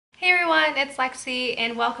everyone, it's Lexi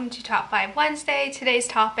and welcome to Top 5 Wednesday. Today's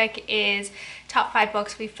topic is top 5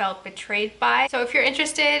 books we felt betrayed by. So if you're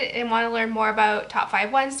interested and want to learn more about Top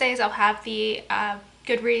 5 Wednesdays, I'll have the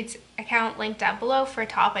Goodreads account linked down below for a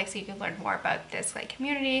topic so you can learn more about this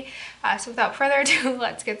community. So without further ado,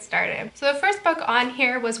 let's get started. So the first book on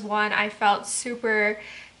here was one I felt super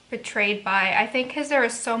betrayed by, I think because there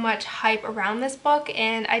was so much hype around this book,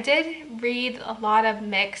 and I did read a lot of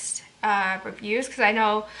mixed reviews because I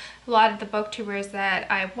know a lot of the booktubers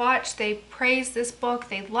that I watched, they praised this book,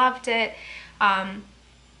 they loved it. But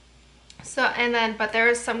there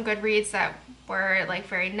was some good reads that were like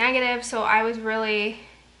very negative, so I was really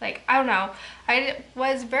like, I don't know, I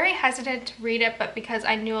was very hesitant to read it, but because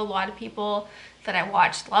I knew a lot of people that I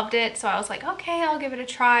watched loved it, so I was like, okay, I'll give it a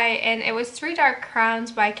try. And it was Three Dark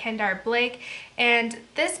Crowns by Kendare, and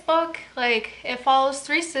this book, like, it follows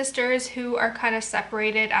three sisters who are kind of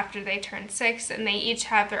separated after they turn 6, and they each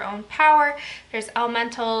have their own power. There's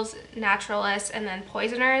elementals, naturalists, and then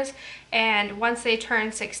poisoners, and once they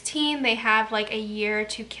turn 16 they have like a year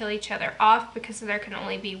to kill each other off because there can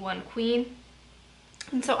only be one queen.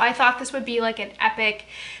 And so I thought this would be like an epic,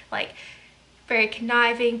 like very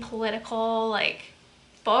conniving political like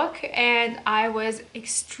book, and I was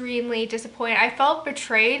extremely disappointed. I felt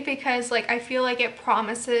betrayed because like I feel like it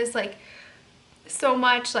promises like so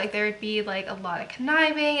much, like there would be like a lot of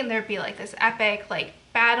conniving and there'd be like this epic like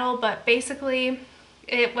battle, but basically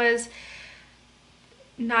it was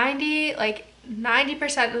 90%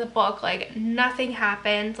 of the book like nothing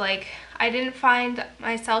happened. Like I didn't find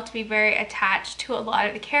myself to be very attached to a lot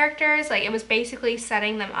of the characters. Like it was basically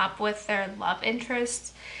setting them up with their love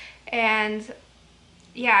interests, and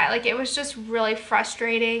yeah, like it was just really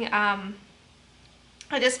frustrating. I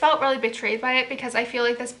just felt really betrayed by it because I feel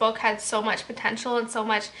like this book had so much potential and so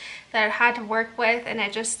much that it had to work with, and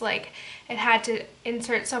it just like it had to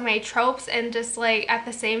insert so many tropes, and just like at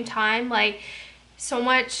the same time like so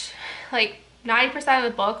much, like 90% of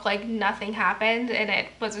the book like nothing happened and it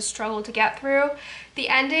was a struggle to get through. The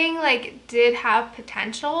ending like did have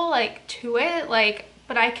potential like to it, like,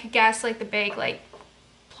 but I could guess like the big like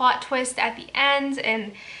plot twist at the end,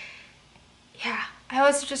 and yeah,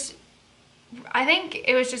 I think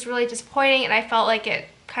it was just really disappointing, and I felt like it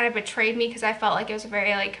kind of betrayed me because I felt like it was a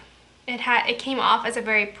very like it came off as a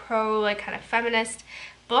very pro like kind of feminist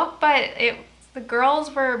book, but the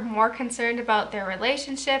girls were more concerned about their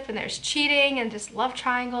relationship, and there's cheating and just love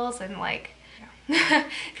triangles and like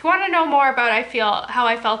if you want to know more about how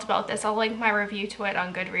I felt about this, I'll link my review to it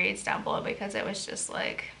on Goodreads down below, because it was just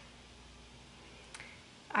like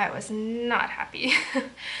I was not happy.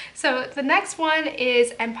 So the next one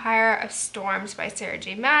is Empire of Storms by Sarah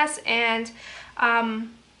J. Maas, and I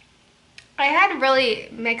had really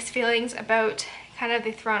mixed feelings about kind of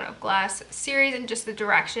the Throne of Glass series and just the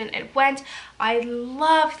direction it went. I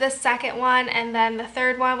loved the second one, and then the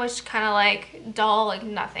third one was kind of like dull, like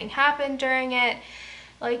nothing happened during it,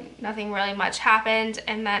 like nothing really much happened,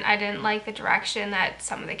 and then I didn't like the direction that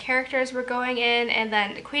some of the characters were going in. And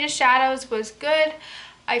then the Queen of Shadows was good.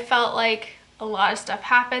 I felt like a lot of stuff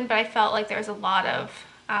happened, but I felt like there was a lot of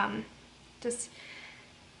just,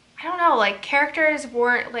 I don't know, like characters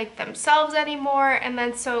weren't like themselves anymore. And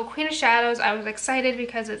then so Queen of Shadows, I was excited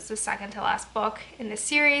because it's the second to last book in the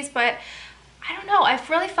series, but I don't know, I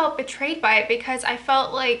really felt betrayed by it because I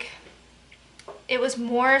felt like it was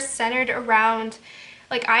more centered around,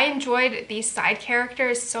 like I enjoyed these side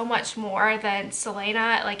characters so much more than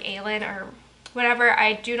Selena, like Aelin or whatever.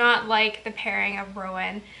 I do not like the pairing of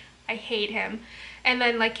Rowan. I hate him. And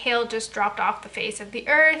then like Cale just dropped off the face of the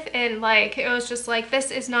earth, and like it was just like,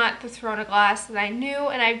 this is not the Throne of Glass that I knew.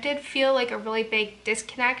 And I did feel like a really big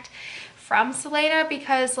disconnect from Selena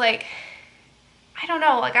because like I don't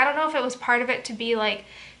know if it was part of it to be like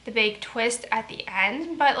the big twist at the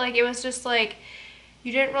end, but like it was just like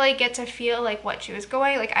you didn't really get to feel like what she was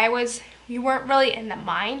going, like you weren't really in the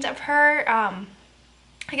mind of her.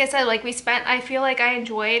 Like I said, like I feel like I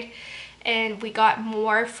enjoyed and we got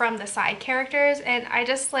more from the side characters, and I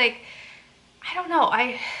just like, I don't know,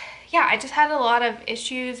 I just had a lot of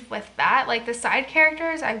issues with that. Like the side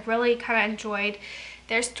characters, I really kind of enjoyed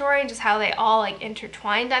their story and just how they all like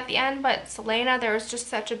intertwined at the end, but Selena, there was just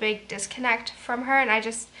such a big disconnect from her, and I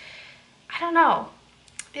don't know,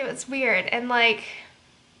 it was weird. And like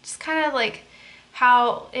just kind of like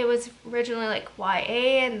how it was originally like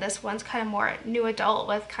YA, and this one's kind of more new adult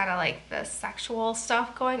with kind of like the sexual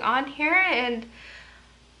stuff going on here. And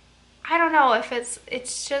I don't know if it's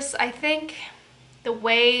just, I think the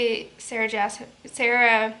way Sarah J.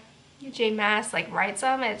 Maas like writes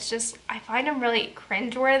them, it's just, I find them really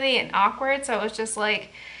cringeworthy and awkward. So it was just like,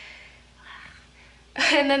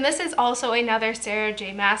 And then this is also another Sarah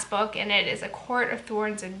J Maas book, and it is A Court of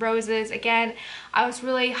Thorns and Roses. Again, I was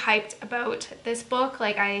really hyped about this book.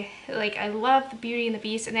 I love the Beauty and the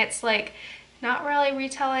Beast, and it's like not really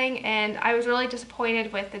retelling, and I was really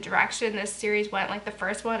disappointed with the direction this series went. Like the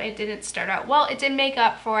first one, it didn't start out well. It did make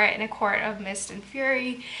up for it in A Court of Mist and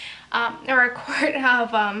Fury, or A Court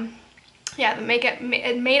of yeah,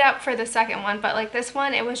 it made up for the second one, but like this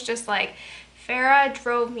one, it was just like Farah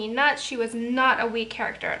drove me nuts. She was not a weak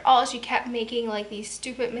character at all. She kept making like these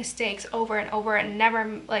stupid mistakes over and over and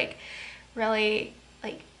never like really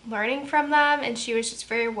like learning from them, and she was just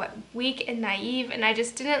very weak and naive, and I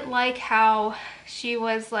just didn't like how she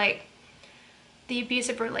was like the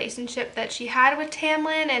abusive relationship that she had with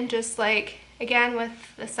Tamlin, and just like again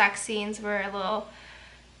with the sex scenes were a little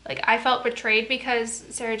like I felt betrayed because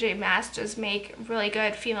Sarah J Maas does make really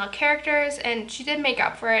good female characters, and she did make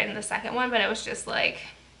up for it in the second one, but it was just like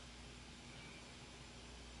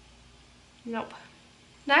nope.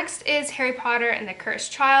 Next is Harry Potter and the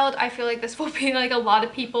Cursed Child. I feel like this will be like a lot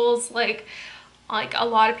of people's like a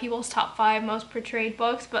lot of people's top 5 most portrayed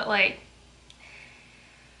books, but like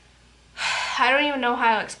I don't even know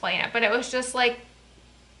how to explain it, but it was just like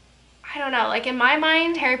I don't know, like in my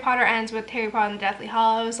mind, Harry Potter ends with Harry Potter and the Deathly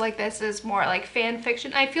Hallows. Like this is more like fan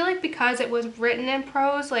fiction. I feel like because it was written in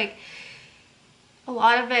prose, like a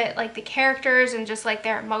lot of it, like the characters and just like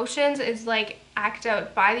their emotions is like acted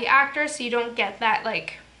out by the actors, so you don't get that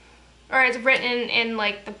like, or it's written in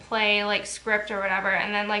like the play like script or whatever,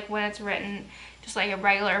 and then like when it's written just like a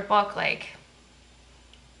regular book, like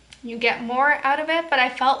you get more out of it. But I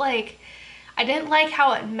felt like I didn't like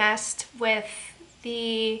how it messed with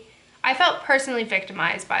the I felt personally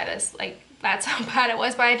victimized by this, like that's how bad it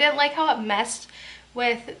was, but I didn't like how it messed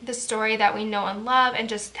with the story that we know and love, and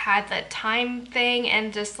just had the time thing,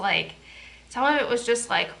 and just like some of it was just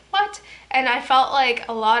like what, and I felt like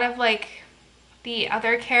a lot of like the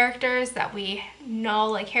other characters that we know,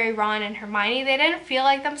 like Harry, Ron, and Hermione, they didn't feel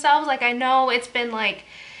like themselves. Like I know it's been like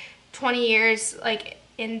 20 years like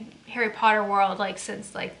in Harry Potter world, like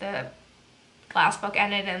since like the last book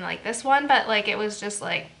ended and like this one, but like it was just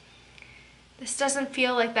like this doesn't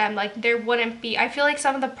feel like them. Like there wouldn't be, I feel like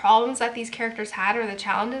some of the problems that these characters had, or the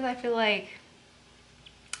challenges, I feel like,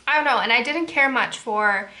 I don't know. And I didn't care much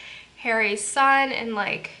for Harry's son and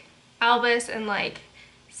like Albus and like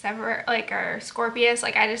or Scorpius.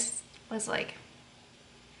 Like I just was like,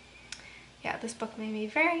 yeah, this book made me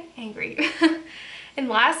very angry. And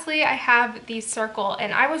lastly, I have The Circle,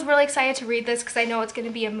 and I was really excited to read this because I know it's going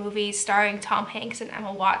to be a movie starring Tom Hanks and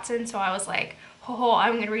Emma Watson, so I was like, oh,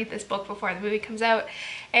 I'm going to read this book before the movie comes out.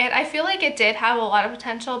 And I feel like it did have a lot of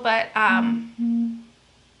potential, but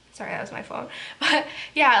sorry, that was my phone. But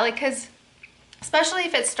yeah, like because especially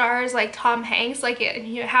if it stars like Tom Hanks, like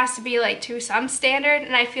it has to be like to some standard,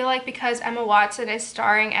 and I feel like because Emma Watson is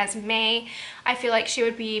starring as May, I feel like she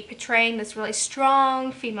would be portraying this really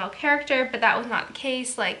strong female character, but that was not the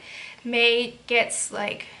case. Like May gets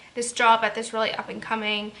like this job at this really up and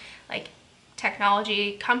coming like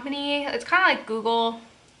technology company. It's kind of like Google,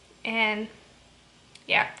 and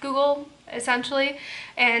yeah, Google essentially,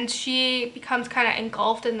 and she becomes kind of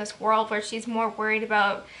engulfed in this world where she's more worried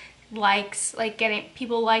about likes, like getting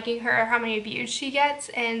people liking her, how many views she gets,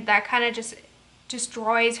 and that kind of just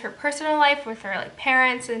destroys her personal life with her like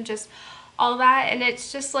parents and just all that. And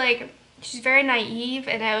it's just like she's very naive,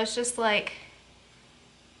 and I was just like,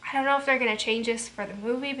 I don't know if they're gonna change this for the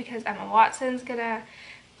movie because Emma Watson's gonna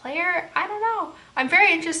play her. I don't know. I'm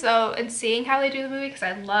very interested though in seeing how they do the movie because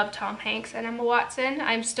I love Tom Hanks and Emma Watson.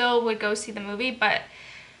 I still would go see the movie, but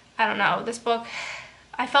I don't know, this book,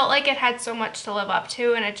 I felt like it had so much to live up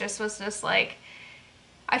to, and it just was just like,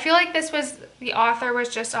 I feel like this was, the author was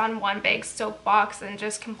just on one big soapbox and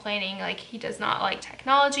just complaining like he does not like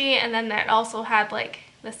technology, and then that also had like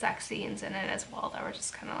the sex scenes in it as well that were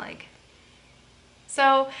just kind of like,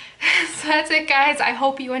 so that's it guys. I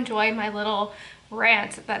hope you enjoy my little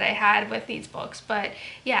rant that I had with these books, but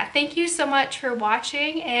yeah, thank you so much for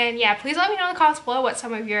watching, and yeah, please let me know in the comments below what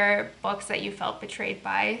some of your books that you felt betrayed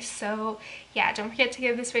by. So yeah, don't forget to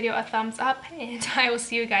give this video a thumbs up, and I will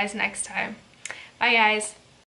see you guys next time. Bye guys.